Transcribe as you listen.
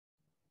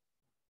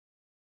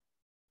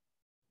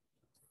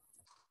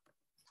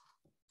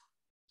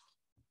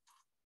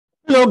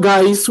Hello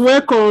guys,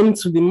 welcome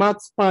to the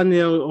maths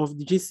panel of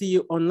the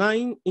GCE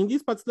online. In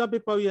this particular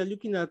paper, we are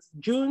looking at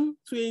June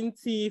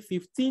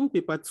 2015,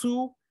 paper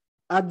 2,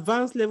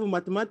 Advanced Level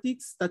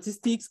Mathematics,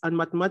 Statistics and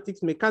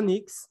Mathematics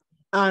Mechanics.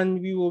 And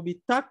we will be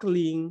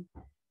tackling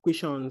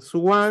questions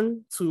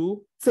 1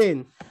 to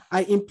 10.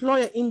 I implore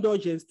your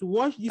indulgence to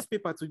watch this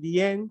paper to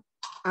the end,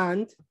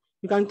 and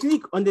you can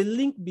click on the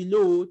link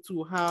below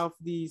to have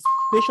this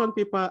question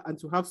paper and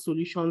to have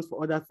solutions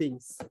for other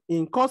things.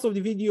 In course of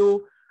the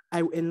video,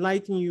 I will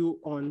enlighten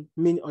you on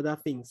many other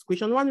things.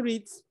 Question 1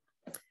 reads,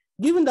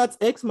 given that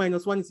x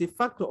minus 1 is a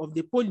factor of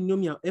the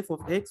polynomial f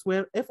of x,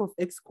 where f of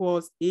x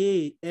equals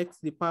ax to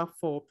the power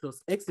 4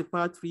 plus x to the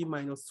power 3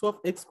 minus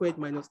 12x squared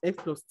minus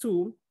x plus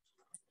 2,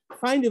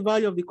 find the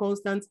value of the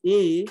constant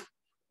a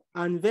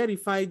and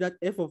verify that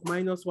f of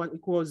minus 1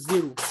 equals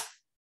 0.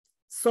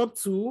 Sub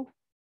 2,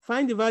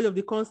 find the value of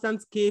the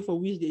constant k for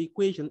which the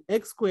equation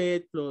x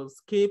squared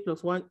plus k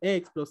plus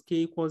 1x plus k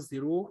equals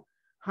 0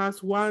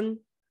 has one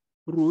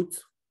root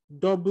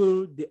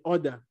double the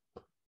other.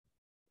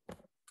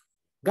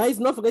 Guys,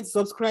 don't forget to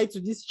subscribe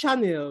to this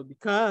channel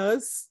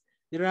because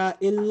there are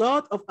a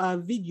lot of our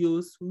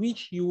videos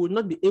which you will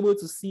not be able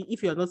to see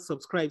if you are not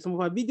subscribed. Some of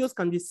our videos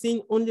can be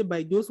seen only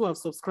by those who have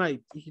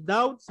subscribed. If you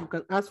doubt, you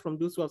can ask from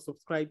those who have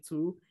subscribed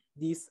to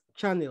this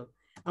channel.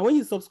 And when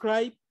you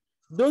subscribe,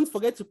 don't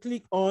forget to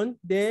click on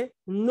the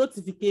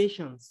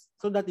notifications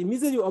so that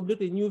immediately you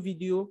upload a new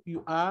video,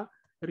 you are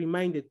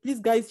reminded. Please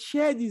guys,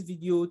 share this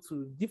video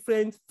to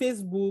different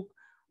Facebook,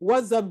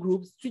 WhatsApp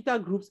groups, Twitter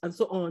groups, and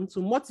so on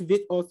to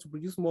motivate us to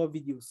produce more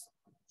videos.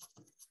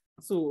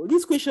 So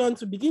this question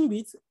to begin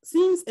with,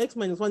 since x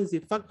minus 1 is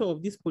a factor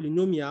of this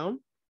polynomial,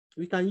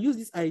 we can use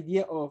this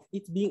idea of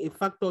it being a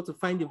factor to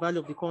find the value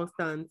of the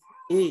constant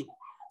a.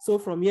 So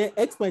from here,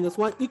 x minus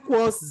 1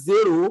 equals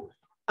 0,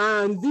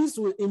 and this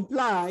will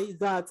imply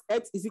that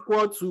x is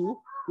equal to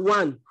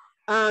 1.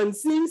 And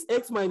since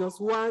x minus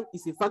 1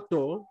 is a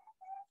factor,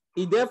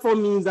 it therefore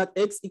means that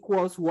x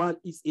equals 1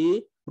 is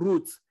a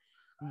root.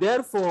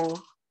 Therefore,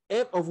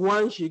 f of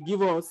 1 should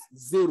give us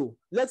 0.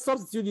 Let's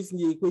substitute this in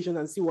the equation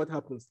and see what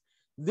happens.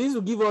 This will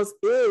give us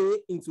a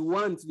into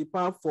 1 to the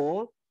power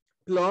 4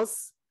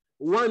 plus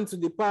 1 to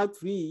the power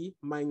 3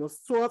 minus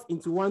 12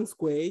 into 1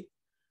 squared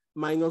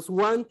minus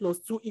 1 plus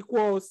 2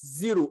 equals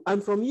 0.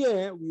 And from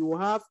here, we will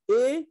have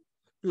a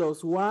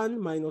plus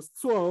 1 minus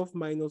 12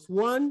 minus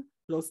 1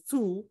 plus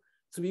 2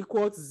 to be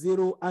equal to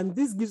 0, and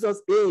this gives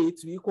us a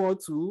to be equal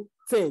to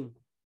 10.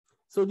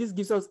 So this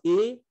gives us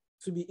a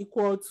to be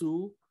equal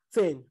to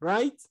 10,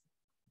 right?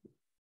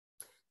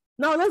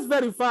 Now let's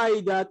verify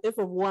that f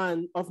of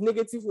 1 of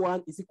negative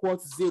 1 is equal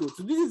to 0.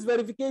 To do this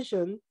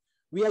verification,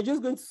 we are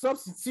just going to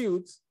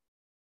substitute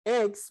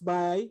x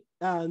by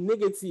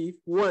negative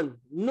 1.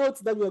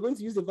 Note that we are going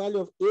to use the value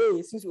of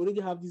a since we already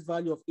have this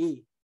value of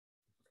a.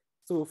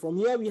 So from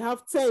here, we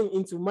have 10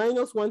 into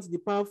minus 1 to the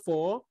power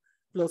 4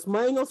 plus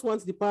minus 1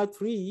 to the power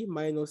 3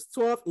 minus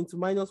 12 into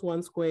minus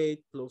 1 squared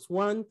plus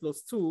 1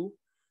 plus 2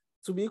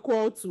 to be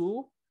equal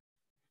to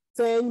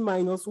 10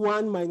 minus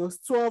 1 minus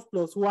 12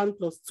 plus 1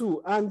 plus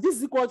 2. And this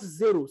is equal to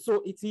 0.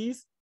 So it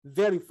is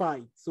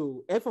verified.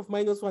 So f of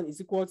minus 1 is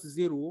equal to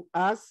 0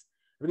 as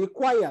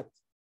required.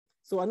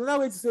 So another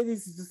way to say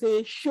this is to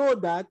say show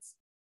that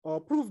or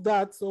prove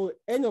that. So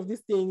any of these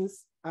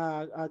things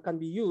can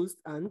be used,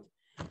 and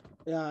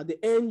the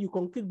end you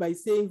conclude by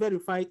saying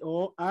verified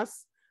or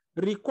as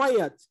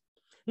required.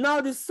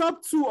 Now the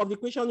sub 2 of the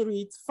equation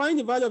reads, find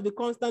the value of the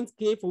constant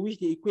k for which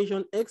the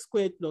equation x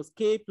squared plus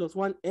k plus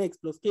 1x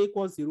plus k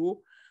equals 0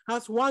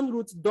 has one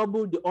root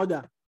double the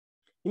other.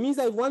 It means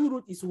that if one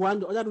root is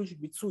 1, the other root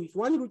should be 2. If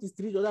one root is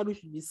 3, the other root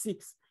should be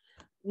 6.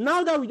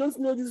 Now that we don't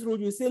know this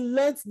root, you say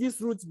let this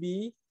root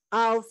be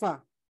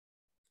alpha.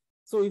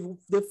 So if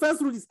the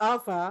first root is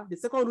alpha, the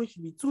second root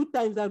should be 2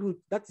 times that root,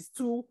 that is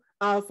 2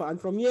 alpha.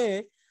 And from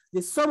here,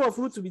 the sum of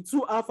roots will be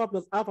 2 alpha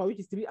plus alpha, which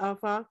is 3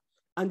 alpha.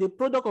 And the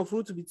product of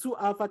roots will be 2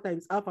 alpha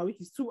times alpha,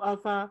 which is 2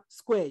 alpha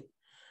squared.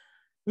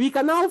 We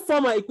can now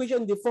form our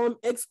equation in the form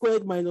x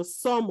squared minus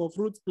sum of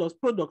roots plus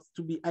products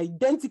to be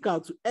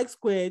identical to x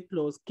squared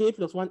plus k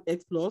plus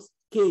 1x plus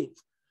k.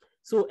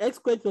 So x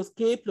squared plus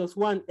k plus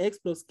 1x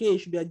plus k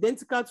should be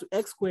identical to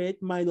x squared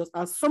minus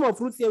our sum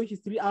of roots here, which is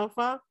 3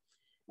 alpha,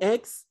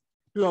 x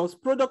plus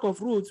product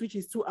of roots, which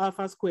is 2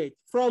 alpha squared.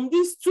 From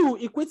these two,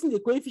 equating the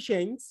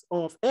coefficients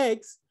of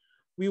x,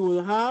 we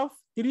will have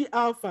 3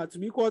 alpha to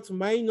be equal to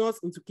minus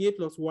into k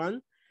plus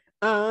 1.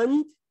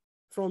 And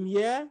from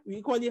here, we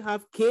equally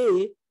have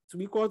k to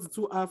be equal to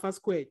 2 alpha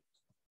squared.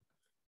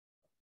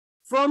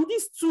 From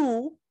these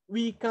two,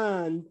 we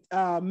can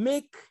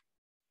make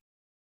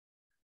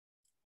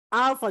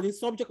alpha the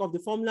subject of the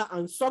formula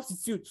and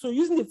substitute. So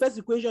using the first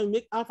equation,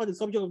 make alpha the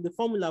subject of the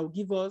formula will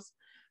give us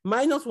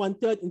minus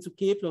 1/3 into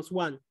k plus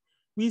 1.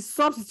 We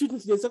substitute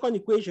into the second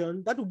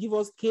equation, that will give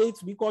us k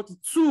to be equal to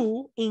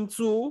 2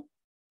 into,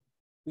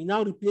 we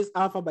now replace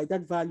alpha by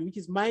that value, which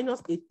is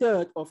minus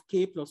 1/3 of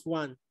k plus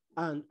 1.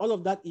 And all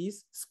of that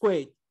is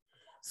squared.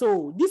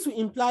 So this will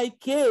imply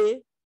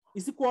k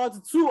is equal to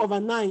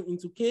 2/9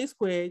 into k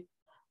squared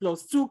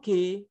plus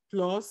 2k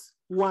plus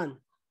 1.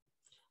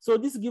 So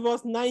this gives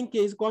us 9k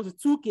is equal to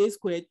 2k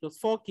squared plus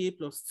 4k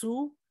plus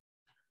 2.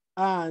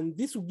 And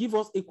this will give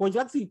us a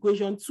quadratic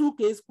equation,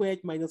 2k squared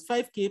minus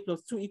 5k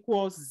plus 2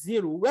 equals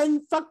 0.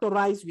 When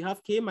factorized, we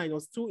have k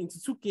minus 2 into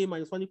 2k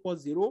minus 1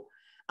 equals 0.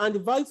 And the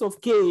values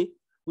of k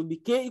will be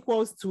k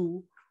equals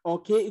 2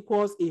 or k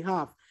equals a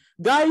half.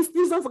 Guys,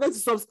 please don't forget to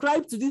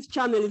subscribe to this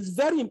channel. It's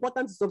very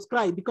important to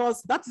subscribe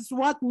because that is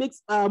what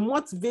makes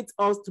motivates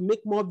us to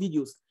make more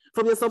videos.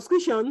 From your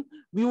subscription,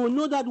 we will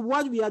know that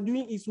what we are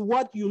doing is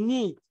what you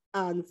need.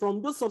 And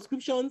from those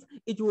subscriptions,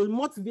 it will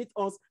motivate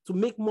us to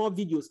make more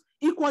videos.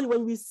 Equally,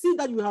 when we see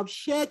that you have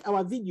shared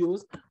our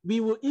videos,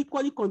 we will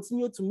equally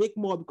continue to make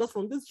more, because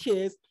from these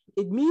shares,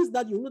 it means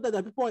that you know that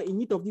the people are in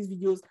need of these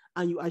videos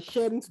and you are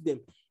sharing to them.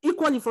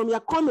 Equally, from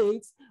your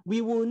comments,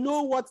 we will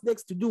know what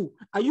next to do.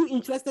 Are you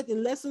interested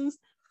in lessons,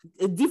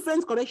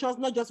 different corrections,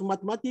 not just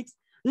mathematics?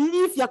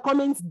 Leave your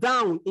comments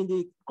down in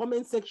the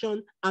comment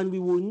section and we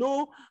will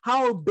know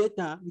how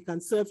better we can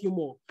serve you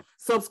more.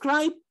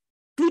 Subscribe,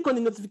 click on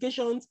the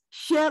notifications,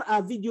 share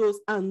our videos,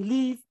 and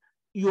leave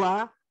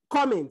your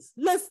comments.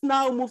 Let's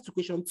now move to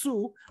question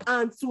 2.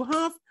 And to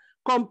have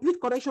complete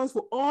corrections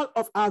for all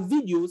of our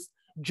videos,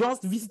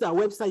 just visit our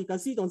website. You can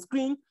see it on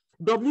screen,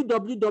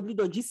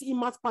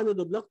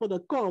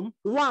 www.gcemathspanel.blogspot.com.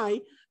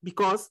 Why?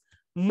 Because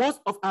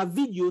most of our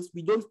videos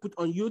we don't put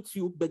on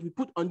YouTube, but we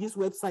put on this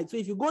website. So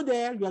if you go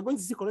there, you are going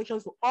to see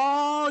corrections for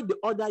all the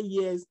other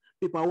years,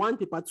 paper 1,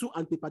 paper 2,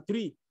 and paper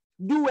 3.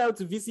 Do well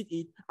to visit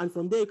it, and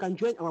from there you can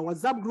join our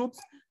WhatsApp groups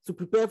to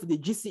prepare for the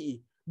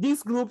GCE.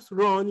 These groups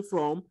run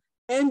from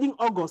ending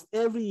August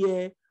every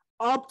year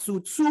up to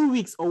 2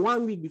 weeks or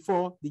 1 week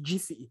before the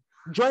GCE.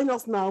 Join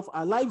us now for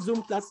our live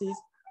Zoom classes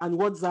and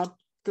WhatsApp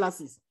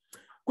classes.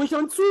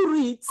 Question 2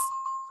 reads,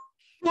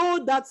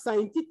 show that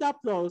sine theta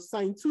plus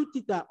sine 2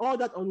 theta, or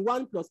that on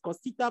 1 plus cos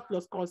theta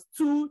plus cos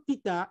 2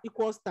 theta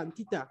equals tan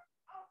theta.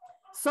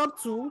 Sub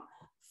 2,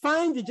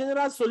 find the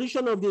general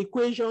solution of the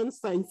equation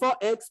sine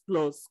 4x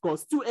plus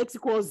cos 2x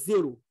equals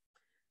 0.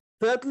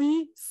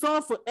 Thirdly,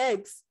 solve for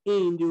x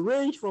in the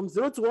range from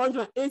 0 to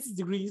 180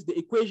 degrees, the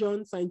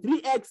equation sine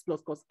 3x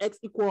plus cos x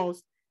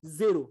equals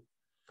 0.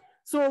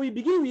 So we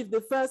begin with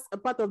the first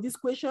part of this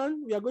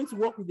question. We are going to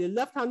work with the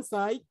left-hand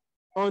side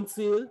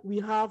until we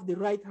have the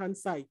right-hand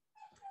side.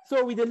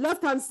 So with the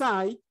left-hand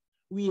side,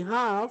 we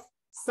have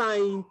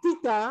sine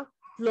theta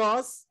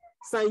plus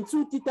sine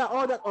 2 theta,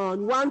 all that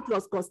on 1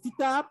 plus cos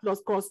theta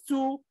plus cos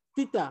 2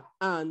 theta.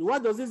 And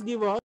what does this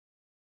give us?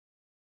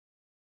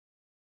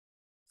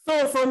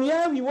 So from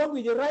here, we work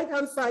with the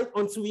right-hand side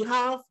until we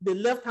have the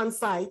left-hand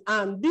side.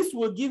 And this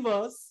will give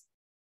us,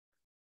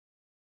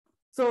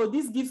 so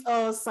this gives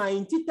us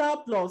sine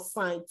theta plus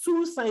sine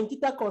 2 sine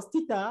theta cos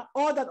theta,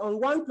 all that on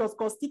 1 plus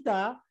cos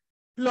theta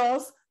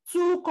plus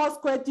 2 cos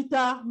squared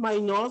theta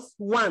minus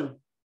 1.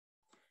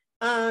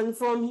 And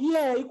from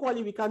here,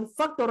 equally, we can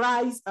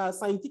factorize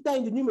sine theta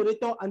in the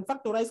numerator and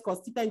factorize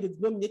cos theta in the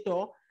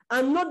denominator.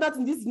 And note that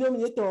in this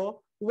denominator,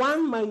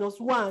 1 minus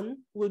 1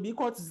 will be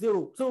equal to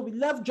 0. So we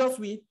left just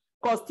with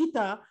cos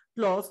theta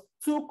plus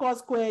 2 cos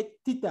squared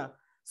theta.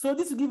 So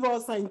this will give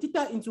us sine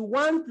theta into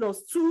 1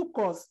 plus 2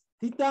 cos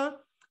theta.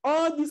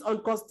 All this on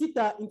cos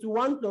theta into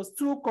 1 plus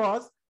 2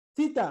 cos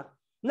theta.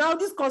 Now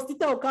this cos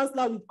theta will cancel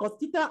out with cos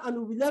theta and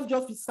we'll be left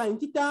just with sine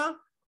theta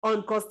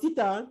on cos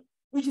theta,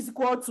 which is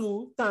equal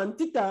to tan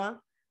theta,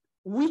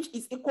 which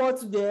is equal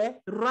to the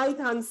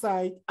right-hand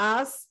side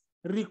as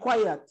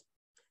required.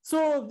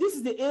 So this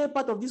is the A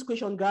part of this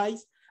question,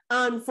 guys.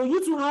 And for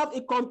you to have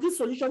a complete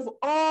solution for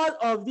all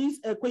of these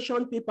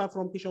question paper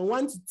from question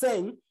 1 to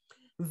 10,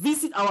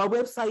 visit our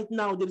website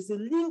now. There is a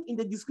link in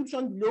the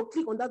description below.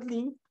 Click on that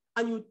link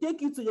and it will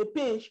take you to the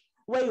page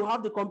where you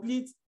have the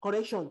complete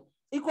correction.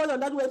 Equally on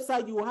that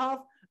website, you will have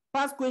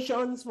past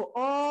questions for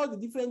all the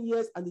different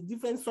years and the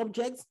different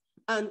subjects.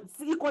 And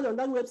equally on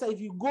that website, if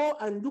you go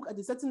and look at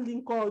the certain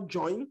link called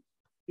join,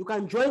 you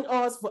can join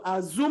us for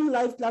our Zoom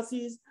live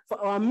classes, for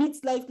our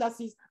Meet live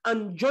classes,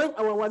 and join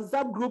our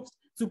WhatsApp groups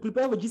to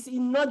prepare for GCE,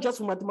 not just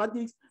for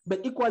mathematics,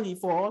 but equally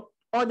for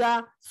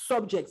other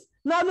subjects.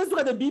 Now let's look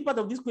at the B part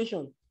of this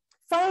question.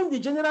 Find the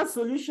general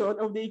solution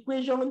of the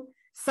equation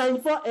sine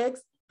 4x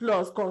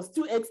plus cos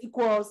 2x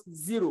equals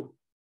 0.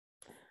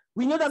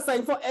 We know that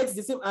sine 4x is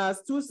the same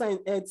as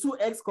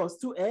 2x cos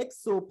 2x,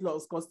 so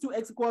plus cos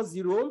 2x equals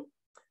 0.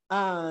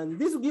 And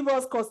this will give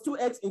us cos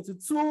 2x into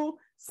 2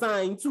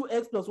 sine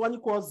 2x plus 1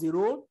 equals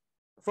 0.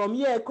 From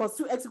here, cos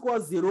 2x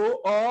equals 0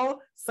 or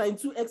sine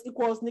 2x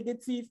equals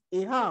negative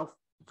a half.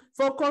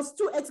 For cos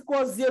 2x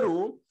equals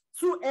 0,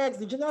 2x,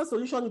 the general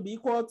solution will be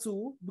equal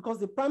to, because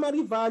the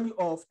primary value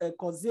of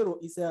cos 0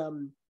 is,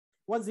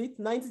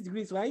 90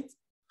 degrees, right?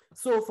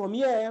 So from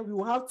here, we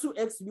will have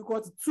 2x to be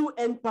equal to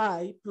 2n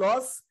pi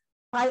plus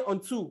pi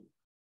on 2.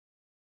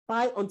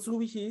 Pi on 2,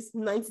 which is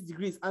 90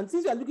 degrees. And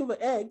since we are looking for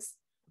x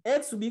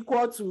will be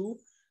equal to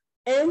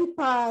n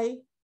pi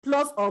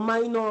plus or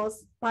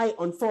minus pi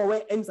on 4,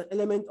 where n is an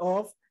element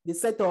of the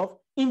set of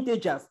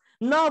integers.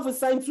 Now for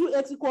sine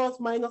 2x equals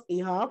minus a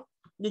half,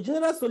 the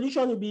general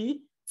solution will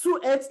be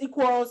 2x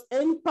equals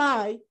n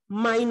pi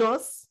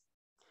minus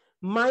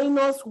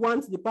minus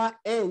 1 to the power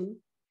n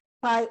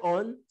pi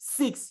on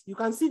 6. You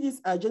can see this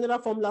general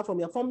formula from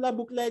your formula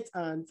booklet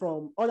and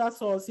from other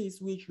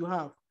sources which you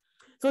have.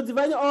 So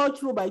dividing all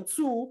through by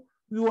 2,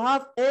 we will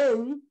have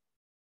n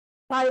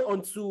pi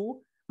on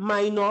 2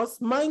 minus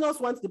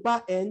 1 to the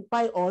power n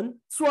pi on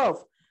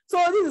 12. So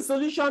this is the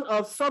solution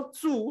of sub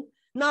 2.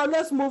 Now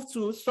let's move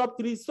to sub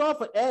 3. Solve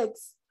for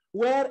x,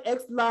 where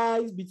x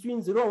lies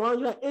between 0 and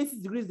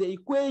 180 degrees. The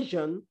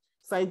equation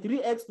sin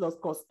 3x plus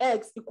cos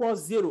x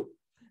equals 0.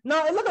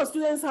 Now, a lot of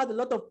students had a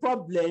lot of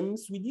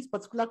problems with this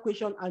particular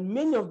question, and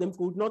many of them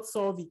could not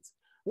solve it.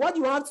 What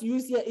you have to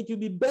use here, it will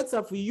be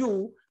better for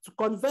you to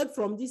convert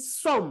from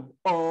this sum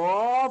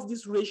of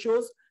these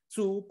ratios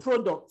to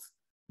products.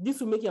 This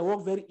will make your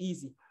work very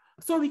easy.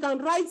 So we can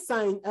write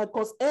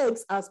cos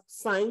x as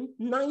sine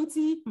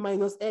 90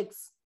 minus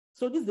x.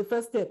 So this is the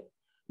first step.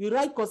 We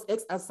write cos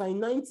x as sine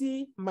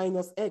 90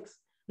 minus x.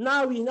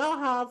 Now we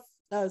have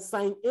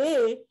sine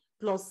A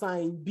plus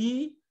sine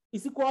B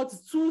is equal to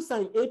 2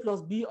 sine A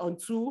plus B on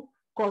 2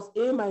 cos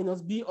A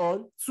minus B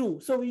on 2.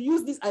 So we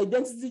use this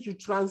identity to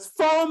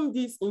transform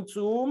this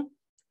into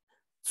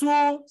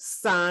 2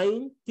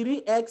 sine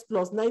 3x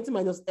plus 90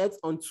 minus x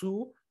on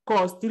 2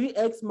 cos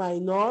 3x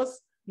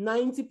minus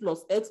 90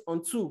 plus x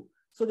on 2.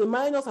 So the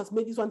minus has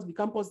made this one to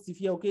become positive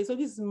here, okay? So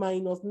this is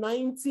minus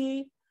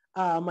 90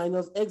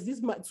 minus x. This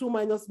 2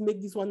 minus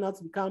make this one now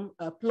to become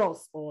a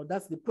plus, or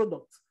that's the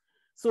product.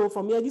 So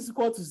from here, this is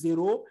equal to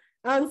 0.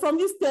 And from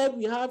this step,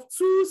 we have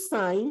 2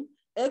 sine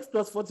x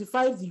plus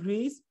 45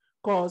 degrees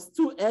cos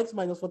 2x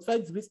minus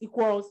 45 degrees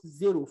equals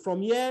 0.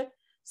 From here,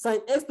 sine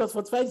x plus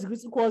 45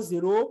 degrees equals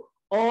 0,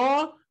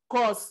 or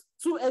cos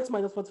 2x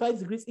minus 45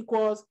 degrees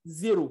equals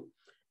 0.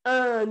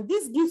 And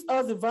this gives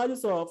us the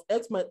values of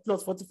x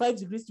plus 45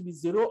 degrees to be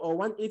 0 or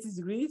 180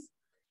 degrees,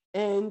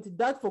 and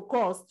that for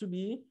cos to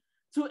be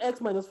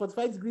 2x minus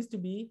 45 degrees to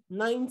be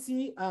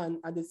 90, and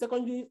the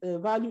secondary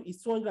value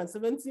is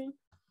 270.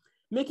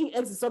 Making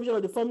x the subject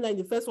of the formula, in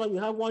the first one, we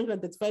have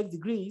 135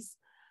 degrees.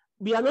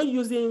 We are not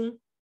using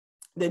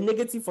the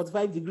negative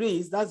 45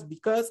 degrees. That's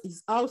because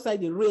it's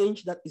outside the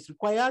range that is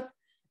required.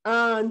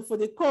 And for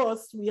the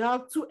cos, we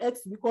have 2x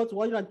equal to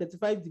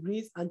 135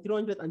 degrees and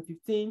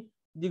 315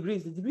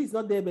 degrees. The degree is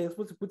not there, but you're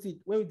supposed to put it.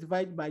 When we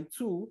divide by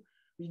 2,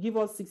 we give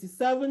us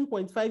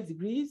 67.5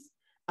 degrees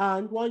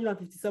and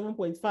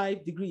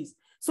 157.5 degrees.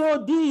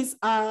 So these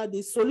are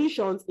the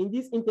solutions in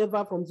this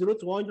interval from 0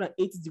 to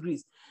 180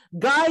 degrees.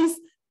 Guys,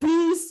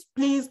 please,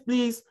 please,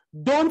 please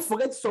don't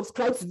forget to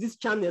subscribe to this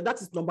channel.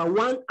 That is number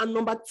 1. And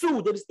number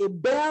 2, there is a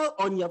bell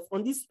on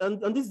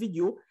this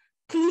video.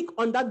 Click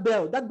on that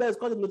bell. That bell is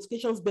called the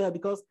notifications bell,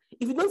 because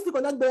if you don't click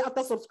on that bell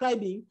after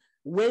subscribing,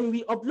 when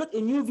we upload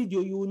a new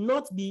video, you will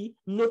not be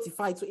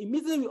notified. So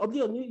immediately we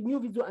upload a new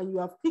video and you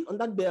have clicked on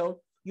that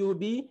bell, you will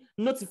be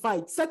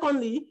notified.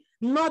 Secondly,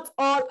 not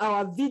all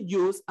our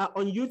videos are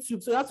on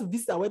YouTube, so you have to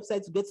visit our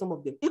website to get some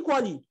of them.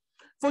 Equally,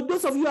 for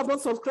those of you who have not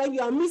subscribed,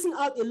 you are missing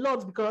out a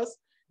lot, because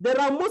there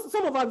are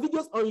some of our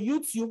videos on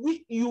YouTube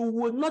which you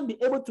will not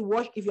be able to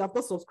watch if you have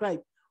not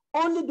subscribed.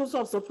 Only those who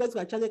have subscribed to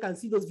our channel can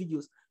see those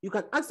videos. You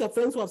can ask your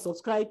friends who have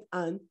subscribed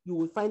and you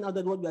will find out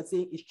that what we are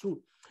saying is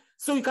true.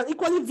 So you can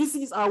equally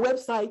visit our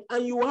website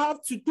and you will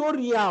have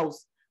tutorials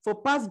for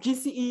past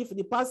GCE for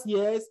the past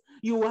years.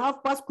 You will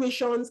have past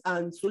questions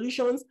and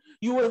solutions.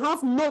 You will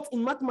have notes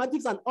in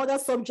mathematics and other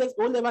subjects,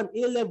 O-level and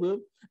A-level,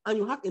 and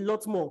you have a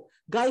lot more.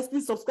 Guys,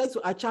 please subscribe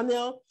to our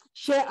channel,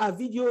 share our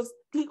videos,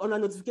 click on our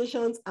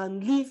notifications,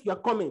 and leave your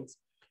comments.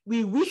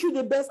 We wish you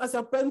the best as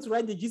your parents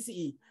write the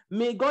GCE.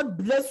 May God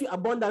bless you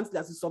abundantly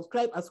as you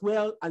subscribe as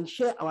well and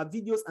share our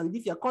videos and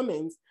leave your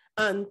comments.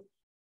 And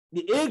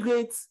the A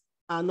grades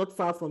are not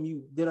far from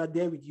you. They are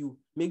there with you.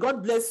 May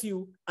God bless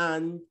you,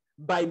 and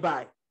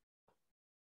bye-bye.